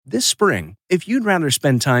This spring, if you'd rather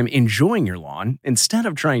spend time enjoying your lawn instead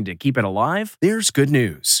of trying to keep it alive, there's good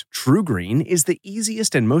news. TruGreen is the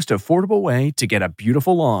easiest and most affordable way to get a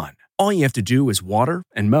beautiful lawn. All you have to do is water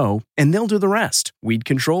and mow, and they'll do the rest. Weed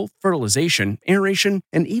control, fertilization, aeration,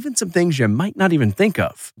 and even some things you might not even think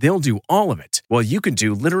of. They'll do all of it, while you can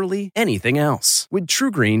do literally anything else. With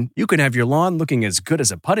TruGreen, you can have your lawn looking as good as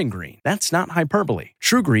a putting green. That's not hyperbole.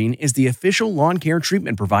 TruGreen is the official lawn care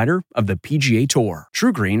treatment provider of the PGA Tour.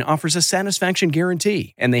 TruGreen offers a satisfaction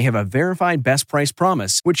guarantee, and they have a verified best price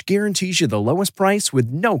promise, which guarantees you the lowest price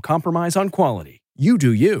with no compromise on quality. You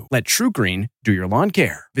do you. Let TruGreen do your lawn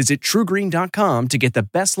care. Visit TruGreen.com to get the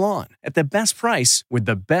best lawn at the best price with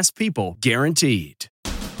the best people guaranteed.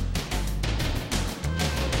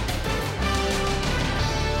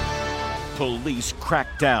 Police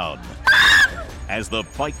crack down as the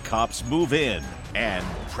bike cops move in and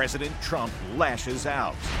President Trump lashes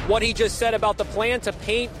out. What he just said about the plan to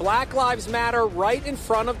paint Black Lives Matter right in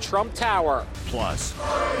front of Trump Tower. Plus,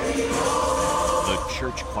 the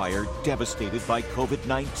church choir devastated by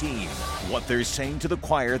COVID-19. What they're saying to the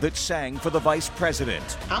choir that sang for the vice president.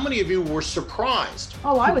 How many of you were surprised?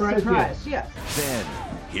 Oh, I was surprised, yes. Then,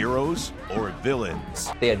 heroes or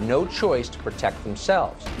villains? They had no choice to protect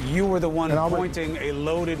themselves. You were the one pointing a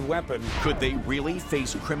loaded weapon. Could they really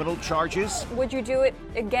face criminal charges? Would you do it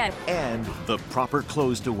again? And the proper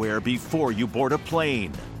clothes to wear before you board a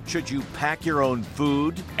plane. Should you pack your own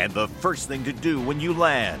food? And the first thing to do when you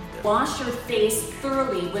land. Wash your face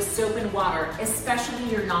thoroughly with soap and water, especially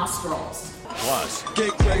your nostrils. Plus,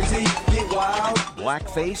 get crazy, get wild.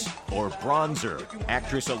 Blackface or bronzer?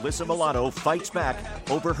 Actress Alyssa Milano fights back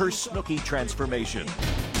over her Snooki transformation.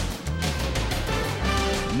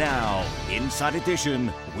 Now, Inside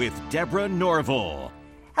Edition with Deborah Norville.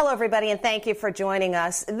 Hello, everybody, and thank you for joining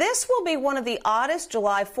us. This will be one of the oddest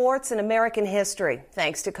July 4ths in American history,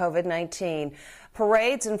 thanks to COVID-19.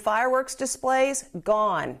 Parades and fireworks displays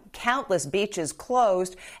gone, countless beaches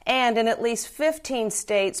closed, and in at least 15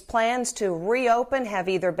 states, plans to reopen have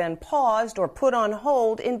either been paused or put on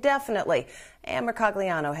hold indefinitely. Ann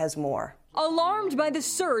Mercogliano has more. Alarmed by the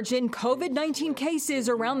surge in COVID-19 cases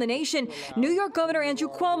around the nation, New York Governor Andrew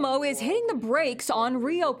Cuomo is hitting the brakes on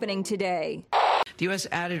reopening today. The U.S.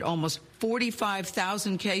 added almost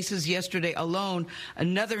 45,000 cases yesterday alone,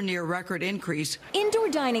 another near record increase. Indoor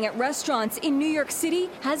dining at restaurants in New York City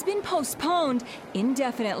has been postponed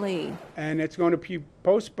indefinitely. And it's going to be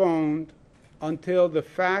postponed until the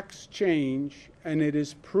facts change and it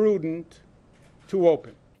is prudent to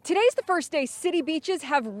open. Today's the first day city beaches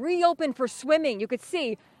have reopened for swimming. You could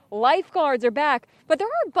see lifeguards are back, but there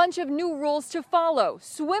are a bunch of new rules to follow.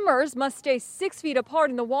 Swimmers must stay 6 feet apart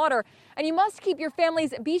in the water, and you must keep your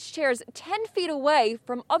family's beach chairs 10 feet away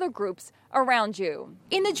from other groups around you.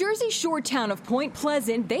 In the Jersey Shore town of Point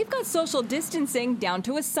Pleasant, they've got social distancing down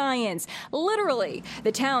to a science. Literally,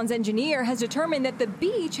 the town's engineer has determined that the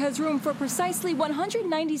beach has room for precisely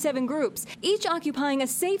 197 groups, each occupying a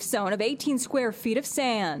safe zone of 18 square feet of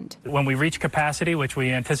sand. When we reach capacity, which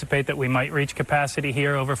we anticipate that we might reach capacity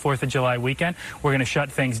here over 4th of July weekend, we're going to shut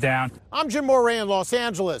things down. I'm Jim Moray in Los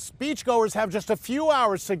Angeles. Beachgoers have just a few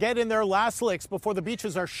hours to get in their last licks before the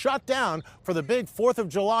beaches are shut down for the big 4th of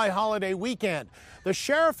July holiday weekend. The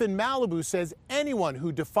sheriff in Malibu says anyone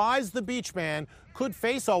who defies the beach ban could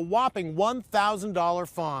face a whopping $1,000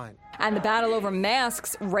 fine. And the battle over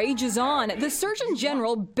masks rages on, the Surgeon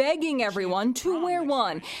General begging everyone to wear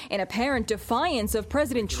one, in apparent defiance of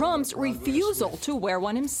President Trump's refusal to wear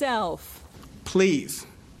one himself. Please,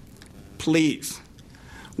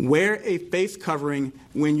 wear a face covering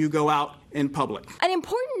when you go out in public. An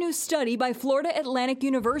important new study by Florida Atlantic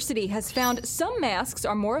University has found some masks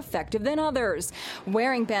are more effective than others.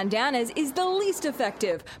 Wearing bandanas is the least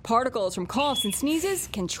effective. Particles from coughs and sneezes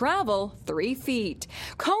can travel 3 feet.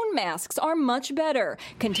 Cone masks are much better,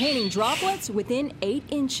 containing droplets within 8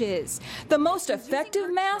 inches. The most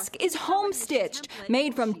effective mask is home-stitched,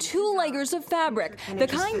 made from 2 layers of fabric, the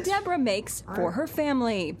kind Deborah makes for her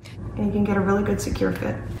family. And you can get a really good secure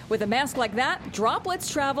fit. With a mask like that, droplets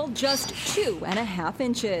travel just 2.5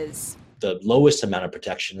 inches. The lowest amount of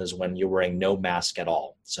protection is when you're wearing no mask at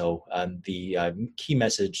all. So the key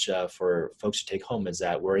message for folks to take home is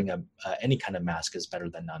that wearing any kind of mask is better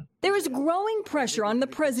than none. There is growing pressure on the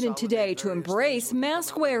president today to embrace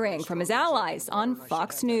mask wearing from his allies on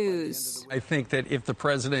Fox News. I think that if the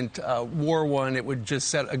president wore one, it would just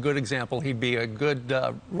set a good example. He'd be a good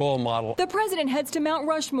role model. The president heads to Mount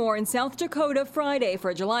Rushmore in South Dakota Friday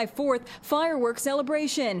for a July 4th fireworks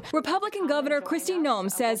celebration. Republican Governor Kristi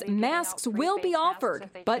Noem says masks will be offered,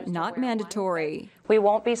 but not mandatory. We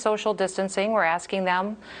won't be social distancing. We're asking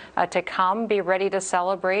them to come, be ready to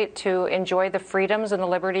celebrate, to enjoy the freedoms and the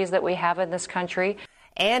liberties that we have in this country.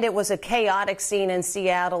 And it was a chaotic scene in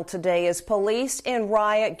Seattle today as police in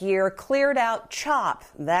riot gear cleared out CHOP.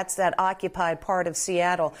 That's that occupied part of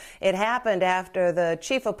Seattle. It happened after the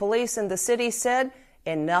chief of police in the city said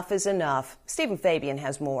enough is enough. Stephen Fabian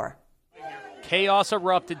has more. Chaos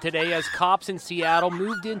erupted today as cops in Seattle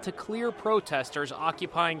moved in to clear protesters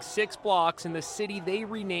occupying 6 blocks in the city they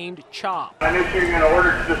renamed CHOP. I'm issuing an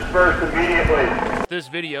order to disperse immediately. This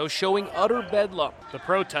video showing utter bedlam. The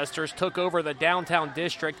protesters took over the downtown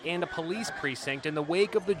district and a police precinct in the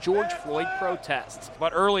wake of the George Floyd protests.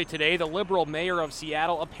 But early today, the liberal mayor of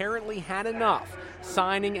Seattle apparently had enough,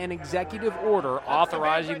 signing an executive order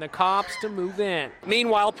authorizing the cops to move in.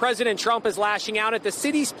 Meanwhile, President Trump is lashing out at the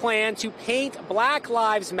city's plan to paint Black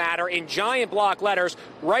Lives Matter in giant block letters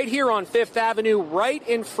right here on Fifth Avenue, right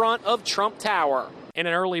in front of Trump Tower. In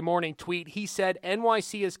an early morning tweet, he said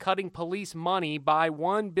NYC is cutting police money by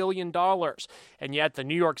 $1 billion. And yet the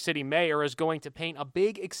New York City mayor is going to paint a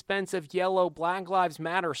big, expensive yellow Black Lives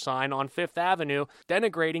Matter sign on Fifth Avenue,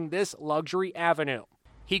 denigrating this luxury avenue.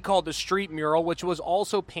 He called the street mural, which was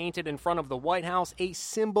also painted in front of the White House, a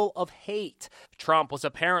symbol of hate. Trump was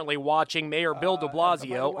apparently watching Mayor Bill de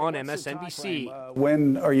Blasio on MSNBC.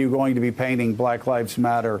 When are you going to be painting Black Lives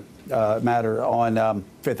Matter on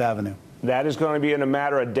Fifth Avenue? That is going to be in a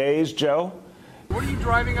matter of days, Joe. What are you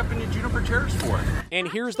driving up into Juniper Terrace for? And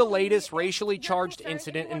here's the latest racially charged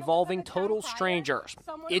incident involving total strangers.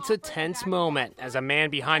 It's a tense moment as a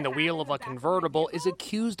man behind the wheel of a convertible is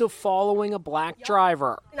accused of following a black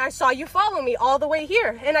driver. And I saw you follow me all the way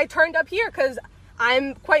here, and I turned up here because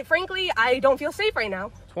quite frankly, I don't feel safe right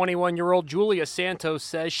now. 21-year-old Julia Santos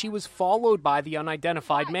says she was followed by the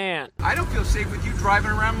unidentified man. I don't feel safe with you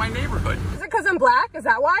driving around my neighborhood. Is it because I'm black? Is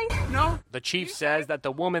that why? No. The chief says that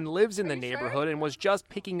the woman lives in the neighborhood and was just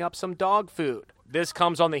picking up some dog food. This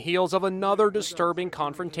comes on the heels of another disturbing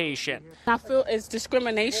confrontation. I feel it's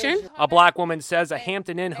discrimination. A black woman says a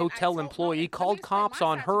Hampton Inn hotel employee called cops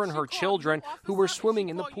on her and her children who were swimming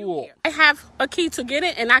in the pool. I have a key to get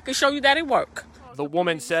it, and I can show you that it works. The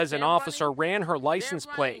woman says an officer ran her license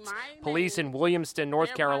plates. Police in Williamston,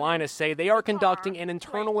 North Carolina say they are conducting an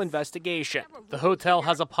internal investigation. The hotel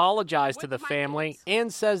has apologized to the family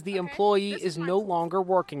and says the employee is no longer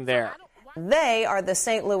working there. They are the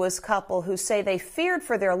St. Louis couple who say they feared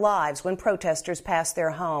for their lives when protesters passed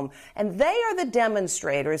their home. And they are the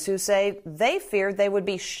demonstrators who say they feared they would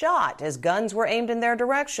be shot as guns were aimed in their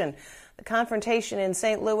direction. The confrontation in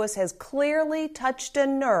St. Louis has clearly touched a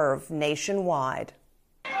nerve nationwide.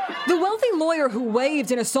 The wealthy lawyer who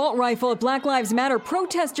waved an assault rifle at Black Lives Matter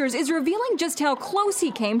protesters is revealing just how close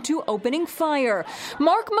he came to opening fire.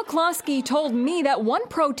 Mark McCloskey told me that one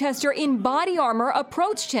protester in body armor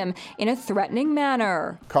approached him in a threatening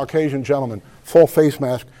manner. Caucasian gentleman, full face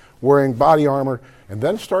mask, wearing body armor, and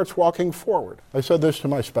then starts walking forward. I said this to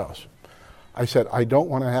my spouse. I said, I don't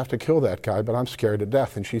want to have to kill that guy, but I'm scared to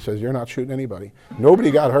death. And she says, you're not shooting anybody.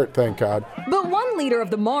 Nobody got hurt, thank God. But one leader of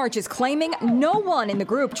the march is claiming no one in the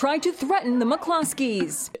group tried to threaten the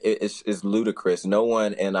McCloskeys. It's ludicrous. No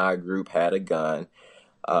one in our group had a gun.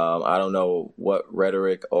 I don't know what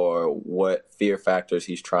rhetoric or what fear factors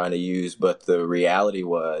he's trying to use, but the reality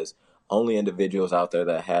was only individuals out there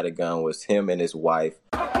that had a gun was him and his wife.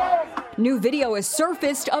 New video has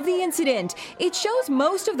surfaced of the incident. It shows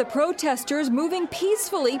most of the protesters moving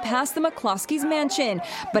peacefully past the McCloskey's mansion,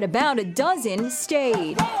 but about a dozen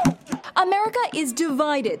stayed. America is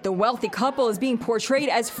divided. The wealthy couple is being portrayed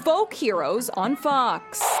as folk heroes on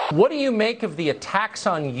Fox. What do you make of the attacks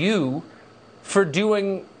on you for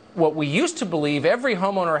doing what we used to believe every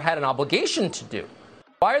homeowner had an obligation to do?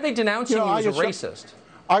 Why are they denouncing you as a racist?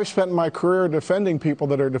 I've spent my career defending people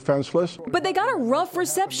that are defenseless. But they got a rough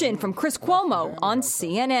reception from Chris Cuomo on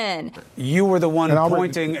CNN. You were the one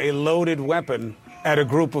pointing a loaded weapon at a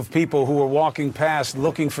group of people who were walking past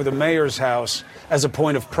looking for the mayor's house as a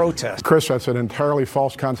point of protest. Chris, that's an entirely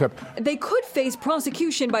false concept. They could face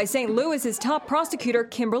prosecution by St. Louis's top prosecutor,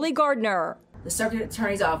 Kimberly Gardner. The Circuit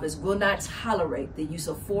Attorney's Office will not tolerate the use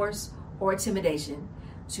of force or intimidation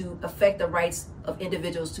to affect the rights of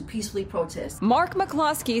individuals to peacefully protest. Mark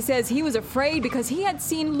McCloskey says he was afraid because he had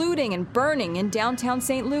seen looting and burning in downtown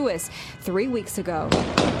St. Louis 3 weeks ago.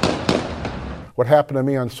 What happened to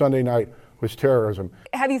me on Sunday night was terrorism.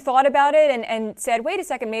 Have you thought about it and said, wait a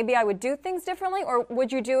second, maybe I would do things differently, or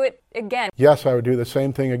would you do it again? Yes, I would do the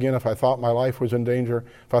same thing again if I thought my life was in danger,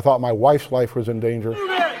 if I thought my wife's life was in danger.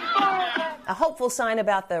 A hopeful sign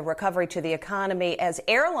about the recovery to the economy as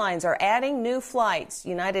airlines are adding new flights.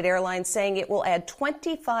 United Airlines saying it will add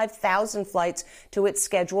 25,000 flights to its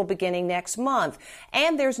schedule beginning next month.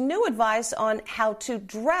 And there's new advice on how to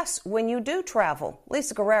dress when you do travel.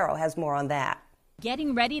 Lisa Guerrero has more on that.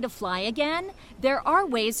 Getting ready to fly again? There are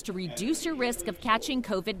ways to reduce your risk of catching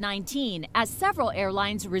COVID-19 as several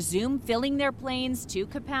airlines resume filling their planes to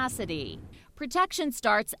capacity. Protection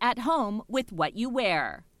starts at home with what you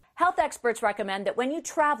wear. Health experts recommend that when you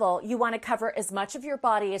travel, you want to cover as much of your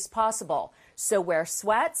body as possible. So wear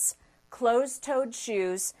sweats, closed-toed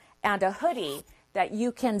shoes, and a hoodie that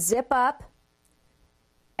you can zip up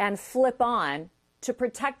and flip on to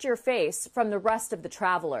protect your face from the rest of the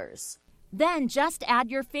travelers. Then just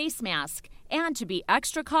add your face mask and, to be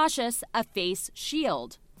extra cautious, a face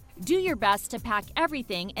shield. Do your best to pack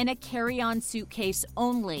everything in a carry-on suitcase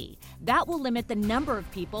only. That will limit the number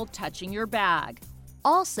of people touching your bag.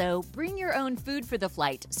 Also, bring your own food for the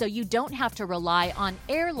flight so you don't have to rely on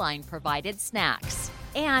airline-provided snacks.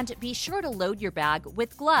 And be sure to load your bag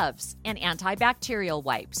with gloves and antibacterial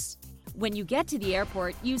wipes. When you get to the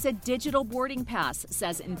airport, use a digital boarding pass,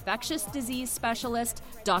 says infectious disease specialist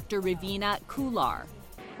Dr. Ravina Kular.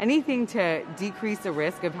 Anything to decrease the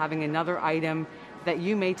risk of having another item that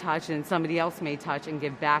you may touch and somebody else may touch and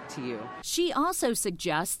give back to you. She also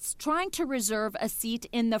suggests trying to reserve a seat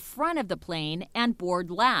in the front of the plane and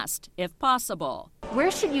board last, if possible.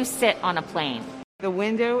 Where should you sit on a plane? The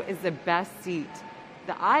window is the best seat.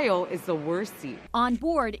 The aisle is the worst seat. On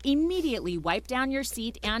board, immediately wipe down your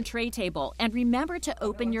seat and tray table and remember to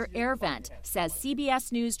open your air vent, says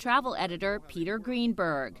CBS News travel editor Peter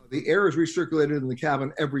Greenberg. The air is recirculated in the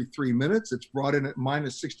cabin every 3 minutes. It's brought in at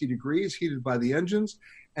minus 60 degrees, heated by the engines,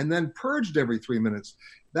 and then purged every 3 minutes.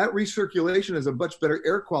 That recirculation is a much better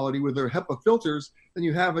air quality with their HEPA filters than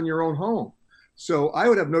you have in your own home. So I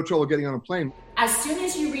would have no trouble getting on a plane. As soon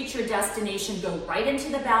as you reach your destination, go right into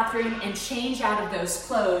the bathroom and change out of those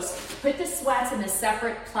clothes. Put the sweats in a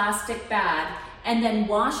separate plastic bag and then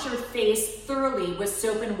wash your face thoroughly with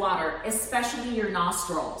soap and water, especially your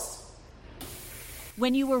nostrils.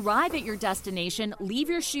 When you arrive at your destination, leave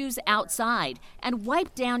your shoes outside and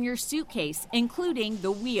wipe down your suitcase, including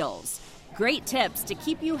the wheels. Great tips to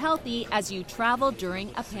keep you healthy as you travel during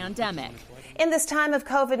a pandemic. In this time of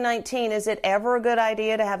COVID-19, is it ever a good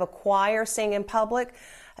idea to have a choir sing in public?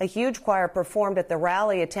 A huge choir performed at the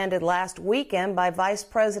rally attended last weekend by Vice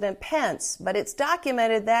President Pence, but it's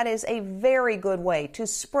documented that is a very good way to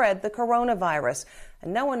spread the coronavirus.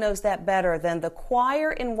 And no one knows that better than the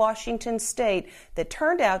choir in Washington State that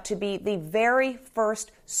turned out to be the very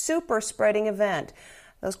first super spreading event.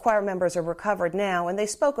 Those choir members are recovered now, and they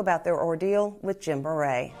spoke about their ordeal with Jim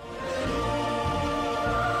Murray.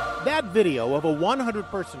 That video of a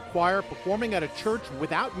 100-person choir performing at a church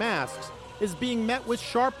without masks is being met with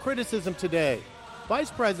sharp criticism today.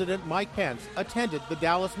 Vice President Mike Pence attended the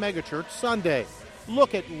Dallas megachurch Sunday.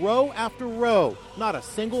 Look at row after row. Not a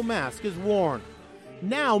single mask is worn.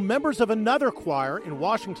 Now, members of another choir in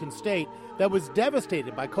Washington State that was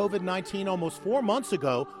devastated by COVID-19 almost 4 months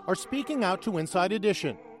ago are speaking out to Inside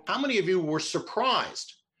Edition. How many of you were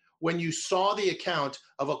surprised when you saw the account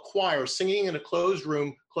of a choir singing in a closed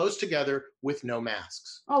room, close together, with no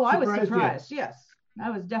masks? Oh, I was surprised, yes.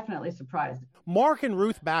 I was definitely surprised. Mark and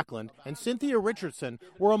Ruth Backlund and Cynthia Richardson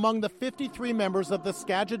were among the 53 members of the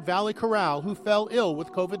Skagit Valley Chorale who fell ill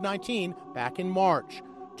with COVID-19 back in March.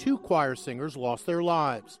 2 choir singers lost their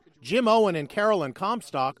lives. Jim Owen and Carolyn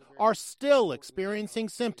Comstock are still experiencing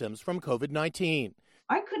symptoms from COVID-19.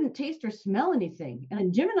 I couldn't taste or smell anything.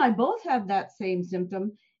 And Jim and I both have that same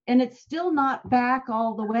symptom, and it's still not back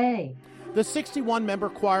all the way. The 61-member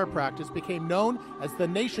choir practice became known as the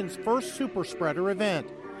nation's first super spreader event.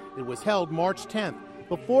 It was held March 10th,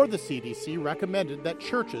 before the CDC recommended that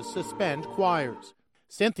churches suspend choirs.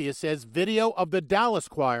 Cynthia says video of the Dallas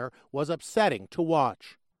choir was upsetting to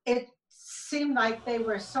watch. It seemed like they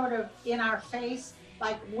were sort of in our face,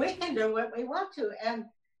 like we can do what we want to, and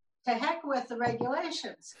to heck with the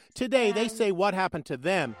regulations. Today, they say what happened to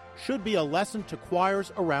them should be a lesson to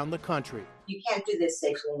choirs around the country. You can't do this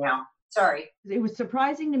safely now. Sorry. It was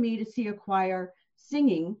surprising to me to see a choir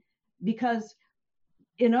singing because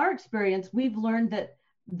in our experience, we've learned that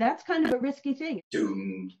that's kind of a risky thing.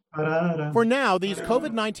 For now, these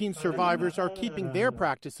COVID-19 survivors are keeping their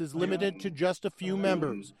practices limited to just a few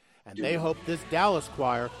members. And they hope this Dallas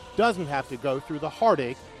choir doesn't have to go through the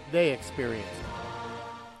heartache they experienced.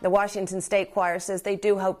 The Washington State Choir says they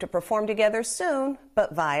do hope to perform together soon,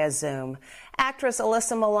 but via Zoom. Actress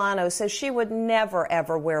Alyssa Milano says she would never,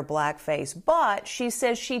 ever wear blackface, but she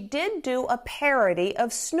says she did do a parody of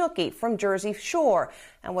Snooki from Jersey Shore.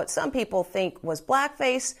 And what some people think was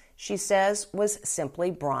blackface, she says was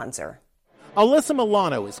simply bronzer. Alyssa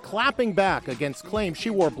Milano is clapping back against claims she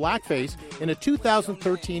wore blackface in a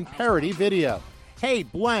 2013 parody video. Hey,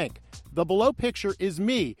 blank. The below picture is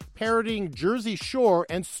me parodying Jersey Shore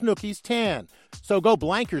and Snooki's tan. So go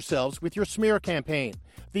blank yourselves with your smear campaign.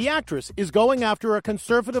 The actress is going after a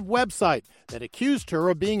conservative website that accused her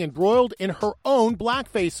of being embroiled in her own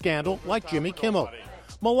blackface scandal like Jimmy Kimmel.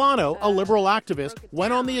 Milano, a liberal activist,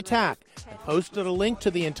 went on the attack and posted a link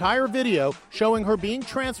to the entire video showing her being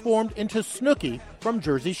transformed into Snooki from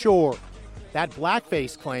Jersey Shore. That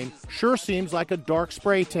blackface claim sure seems like a dark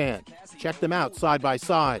spray tan. Check them out side by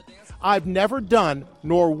side. I've never done,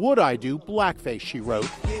 nor would I do, blackface, she wrote.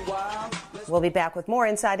 We'll be back with more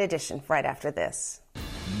Inside Edition right after this.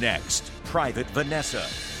 Next, Private Vanessa,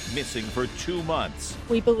 missing for 2 months.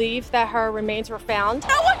 We believe that her remains were found.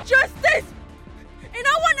 I want justice! And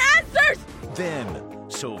I want answers! Then,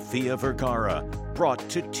 Sofia Vergara, brought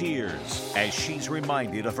to tears as she's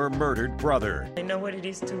reminded of her murdered brother. I know what it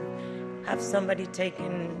is to have somebody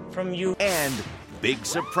taken from you. And big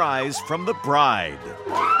surprise from the bride.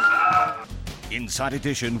 Inside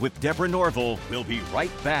Edition with Deborah Norville. We'll be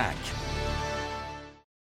right back.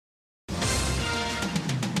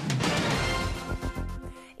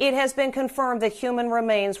 It has been confirmed that human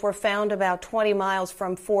remains were found about 20 miles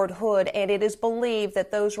from Fort Hood, and it is believed that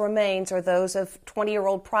those remains are those of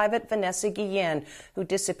 20-year-old Private Vanessa Guillen, who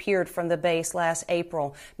disappeared from the base last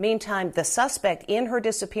April. Meantime, the suspect in her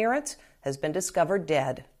disappearance has been discovered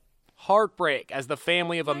dead. Heartbreak as the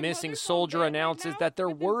family of a missing soldier announces that their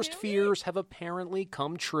worst fears have apparently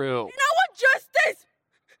come true. And I want justice!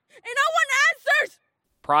 And I want answers!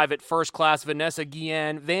 Private First Class Vanessa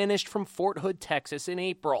Guillen vanished from Fort Hood, Texas in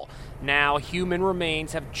April. Now, human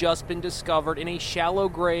remains have just been discovered in a shallow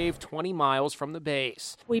grave 20 miles from the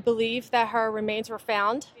base. We believe that her remains were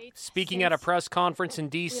found. Speaking at a press conference in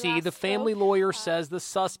D.C., the family lawyer says the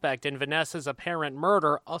suspect in Vanessa's apparent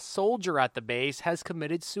murder, a soldier at the base, has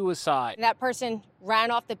committed suicide. That person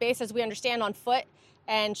ran off the base, as we understand, on foot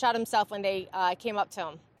and shot himself when they came up to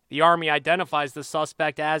him. The Army identifies the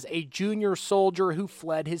suspect as a junior soldier who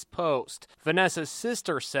fled his post. Vanessa's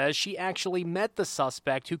sister says she actually met the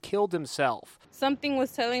suspect who killed himself. Something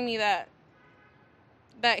was telling me that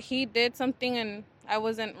he did something and I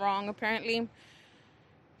wasn't wrong, apparently.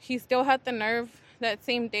 He still had the nerve that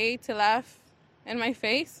same day to laugh in my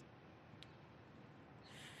face.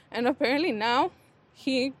 And apparently now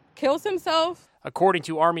he kills himself. According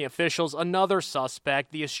to Army officials, another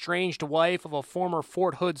suspect, the estranged wife of a former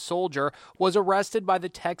Fort Hood soldier, was arrested by the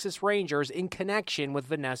Texas Rangers in connection with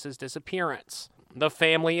Vanessa's disappearance. The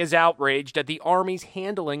family is outraged at the Army's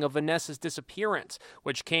handling of Vanessa's disappearance,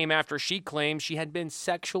 which came after she claimed she had been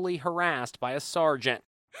sexually harassed by a sergeant.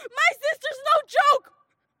 My sister's no joke!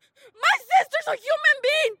 My sister's a human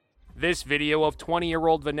being! This video of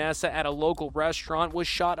 20-year-old Vanessa at a local restaurant was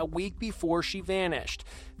shot a week before she vanished.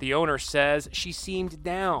 The owner says she seemed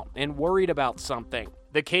down and worried about something.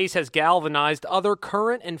 The case has galvanized other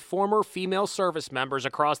current and former female service members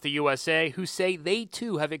across the USA who say they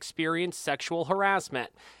too have experienced sexual harassment,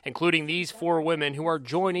 including these 4 women who are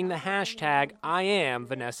joining the hashtag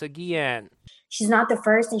 #IamVanessaGuillen. She's not the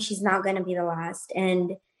first and she's not going to be the last.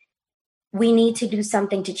 And we need to do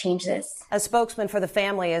something to change this. A spokesman for the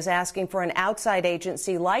family is asking for an outside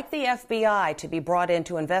agency like the FBI to be brought in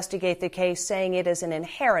to investigate the case, saying it is an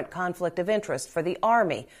inherent conflict of interest for the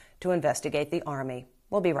Army to investigate the Army.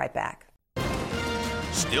 We'll be right back.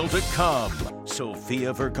 Still to come,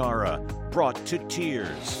 Sofia Vergara, brought to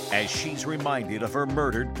tears as she's reminded of her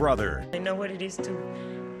murdered brother. I know what it is to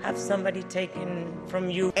have somebody taken from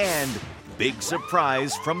you. And big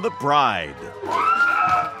surprise from the bride.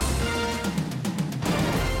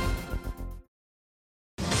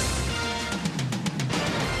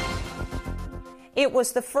 It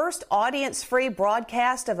was the first audience-free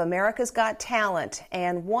broadcast of America's Got Talent,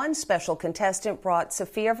 and one special contestant brought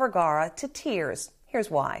Sofia Vergara to tears.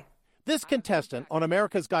 Here's why. This contestant on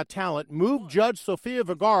America's Got Talent moved Judge Sofia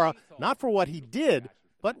Vergara not for what he did,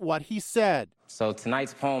 but what he said. So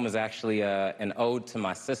tonight's poem is actually an ode to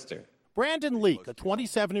my sister. Brandon Leak, a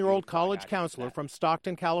 27-year-old college counselor from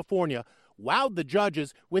Stockton, California, wowed the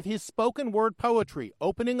judges with his spoken word poetry,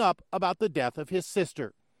 opening up about the death of his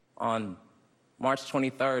sister. On March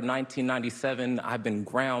 23rd, 1997, I've been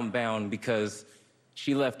ground bound because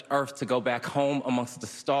She left Earth to go back home amongst the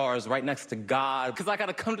stars, right next to God, because I got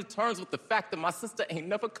to come to terms with the fact that my sister ain't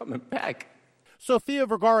never coming back. Sofia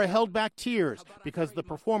Vergara held back tears because the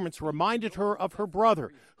performance reminded her of her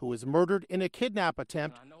brother, who was murdered in a kidnap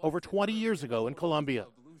attempt over 20 years ago in Colombia.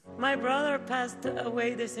 My brother passed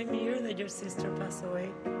away the same year that your sister passed away.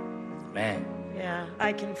 Man. Yeah,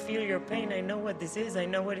 I can feel your pain. I know what this is. I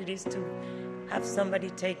know what it is to have somebody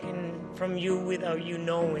taken from you without you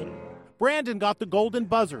knowing. Brandon got the golden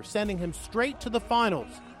buzzer, sending him straight to the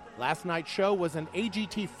finals. Last night's show was an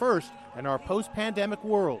AGT first in our post-pandemic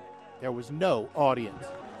world. There was no audience.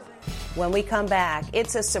 When we come back,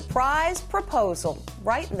 it's a surprise proposal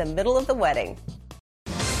right in the middle of the wedding.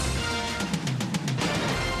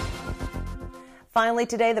 Finally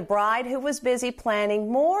today, the bride who was busy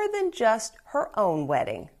planning more than just her own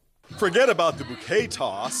wedding. Forget about the bouquet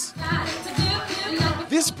toss.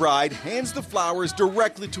 This bride hands the flowers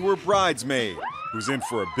directly to her bridesmaid, who's in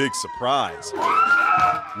for a big surprise.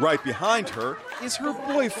 Right behind her is her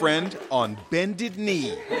boyfriend on bended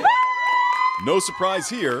knee. No surprise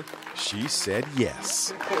here, she said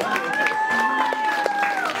yes.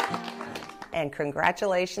 And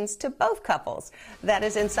congratulations to both couples. That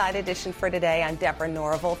is Inside Edition for today. I'm Deborah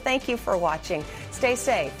Norville. Thank you for watching. Stay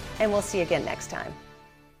safe, and we'll see you again next time.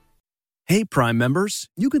 Hey, Prime members,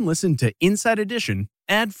 you can listen to Inside Edition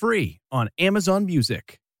ad-free on Amazon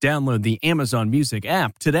Music. Download the Amazon Music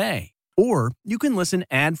app today. Or you can listen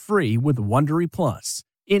ad-free with Wondery Plus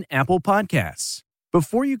in Apple Podcasts.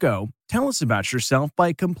 Before you go, tell us about yourself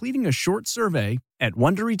by completing a short survey at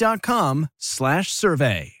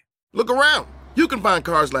Wondery.com/survey. Look around. You can find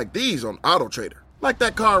cars like these on AutoTrader, like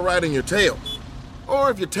that car right in your tail. Or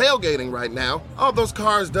if you're tailgating right now, all those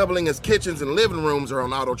cars doubling as kitchens and living rooms are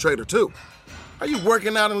on AutoTrader too. Are you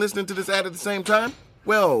working out and listening to this ad at the same time?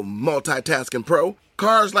 Well, multitasking pro,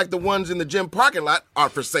 cars like the ones in the gym parking lot are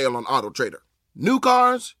for sale on AutoTrader. New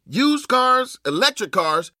cars, used cars, electric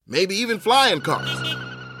cars, maybe even flying cars.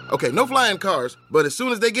 Okay, no flying cars, but as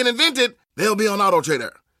soon as they get invented, they'll be on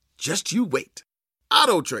AutoTrader. Just you wait.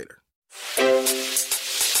 AutoTrader.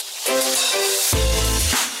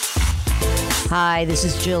 Hi, this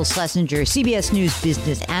is Jill Schlesinger, CBS News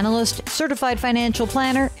business analyst, certified financial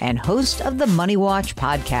planner, and host of the Money Watch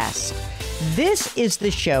podcast. This is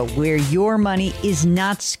the show where your money is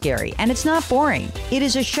not scary and it's not boring. It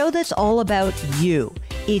is a show that's all about you.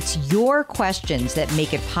 It's your questions that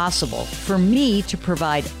make it possible for me to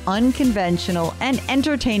provide unconventional and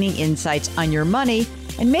entertaining insights on your money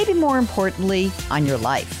and maybe more importantly, on your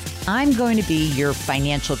life. I'm going to be your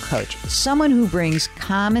financial coach, someone who brings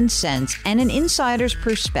common sense and an insider's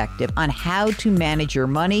perspective on how to manage your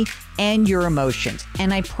money and your emotions.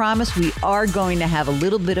 And I promise we are going to have a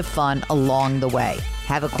little bit of fun along the way.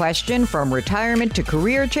 Have a question from retirement to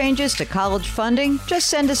career changes to college funding?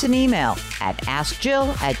 Just send us an email at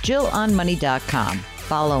askjill@jillonmoney.com.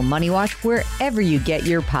 Follow Money Watch wherever you get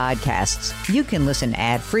your podcasts. You can listen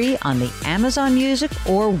ad-free on the Amazon Music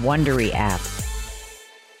or Wondery app.